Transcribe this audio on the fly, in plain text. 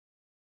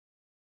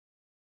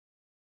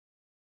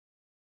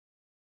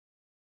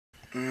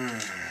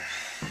I'm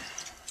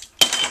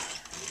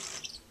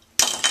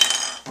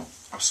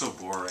so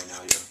bored right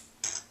now, yo.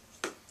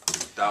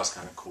 That was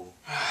kind of cool.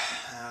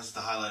 That was the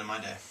highlight of my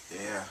day.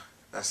 Yeah,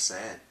 that's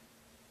sad.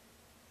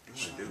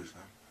 What you gonna do,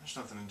 son? There's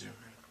nothing to do,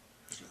 man.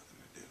 There's nothing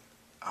to do.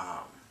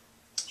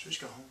 Should we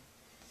just go home?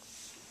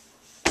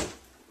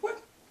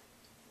 What?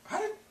 How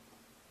did?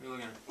 What are you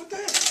looking at? What the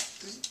heck?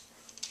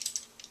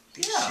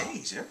 These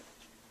shades, yeah.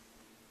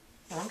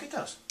 Come on, get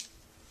those.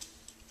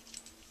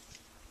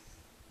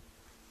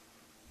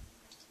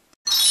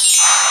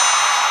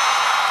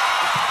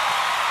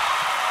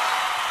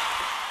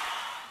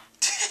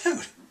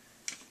 Dude.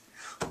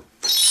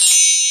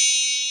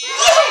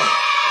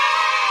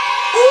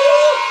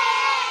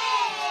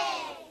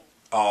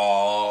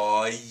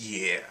 Oh,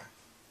 yeah.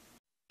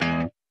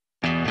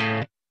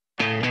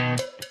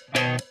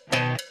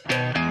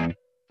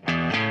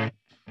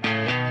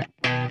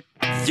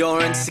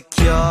 You're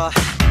insecure,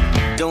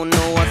 don't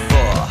know what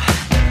for.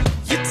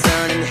 You're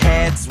turning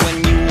heads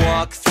when you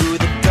walk through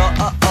the door.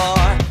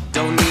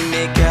 Don't need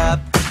makeup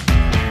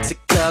to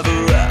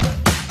cover up.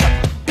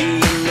 Being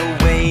the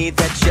way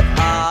that you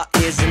are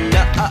is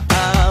enough.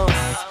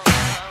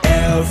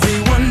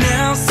 Everyone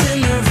else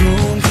in the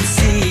room can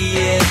see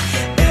it.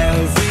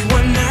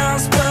 Everyone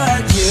else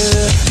but you.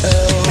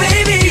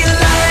 Baby, you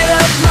light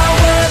up my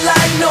world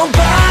like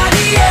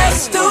nobody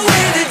else. The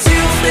way that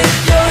you flip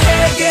your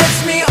hair gets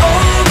me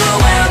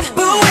overwhelmed.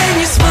 But when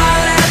you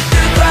smile at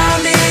the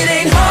ground, it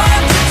ain't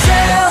hard to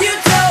tell. You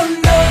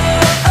don't know,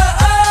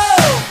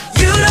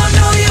 you don't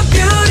know you're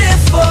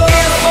beautiful.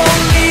 If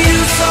only you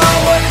saw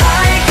what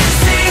I can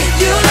see,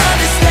 you'll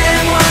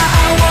understand why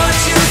I want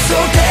you so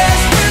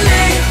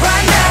desperately.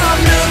 Right now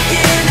I'm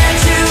looking at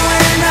you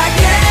and I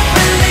can't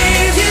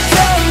believe you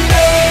don't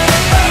know,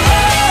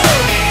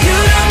 you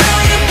don't know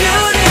you're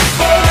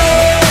beautiful.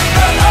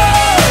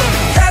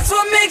 That's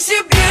what makes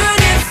you beautiful.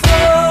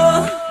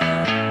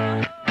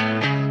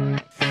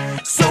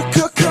 So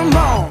come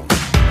on,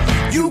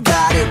 you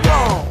got it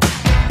wrong.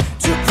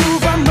 To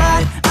prove I'm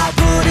right, I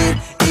put it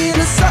in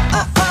a song.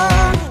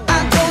 I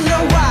don't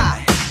know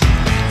why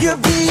you're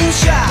being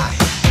shy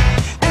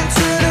and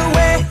turn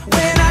away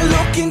when I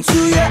look into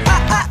your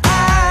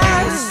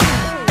eyes.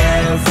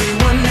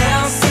 Everyone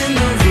else in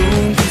the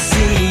room can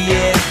see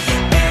it.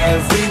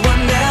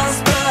 Everyone else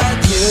but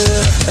you.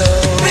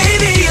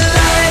 Baby, you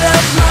light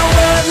up my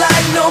world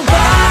like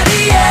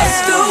nobody else.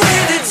 The way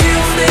that you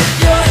flip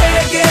your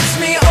hair gets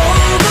me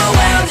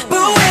overwhelmed.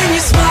 But when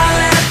you smile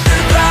at the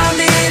ground,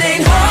 it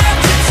ain't hard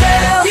to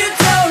tell. You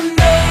don't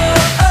know,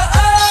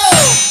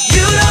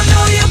 you don't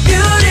know you're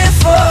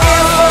beautiful.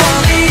 If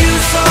only you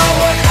saw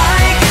what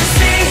I can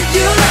see,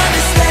 you'll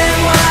understand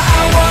why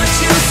I want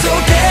you so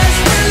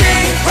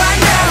desperately. Right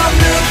now I'm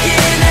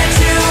looking at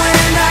you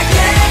and I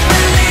can't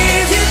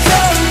believe you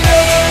don't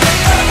know,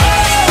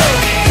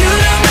 you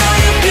don't know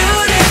you're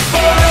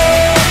beautiful.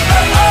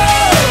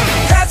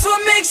 That's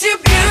what makes you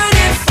beautiful.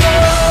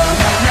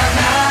 Na na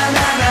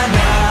na na na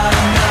na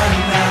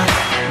na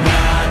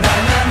na na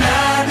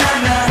na na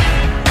na na na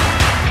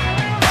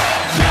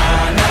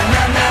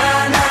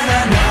na na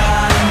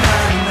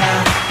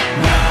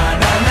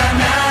na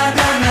na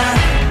na na.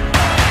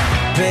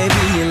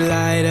 Baby, you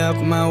light up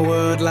my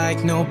world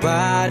like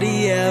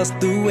nobody else.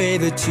 The way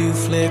that you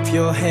flip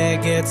your hair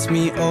gets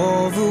me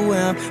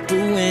overwhelmed.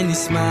 But when you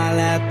smile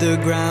at the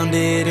ground,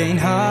 it ain't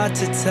hard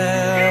to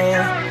tell.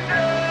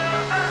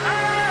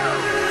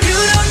 You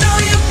don't know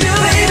you're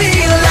beautiful. Baby,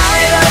 you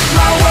light up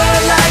my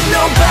world like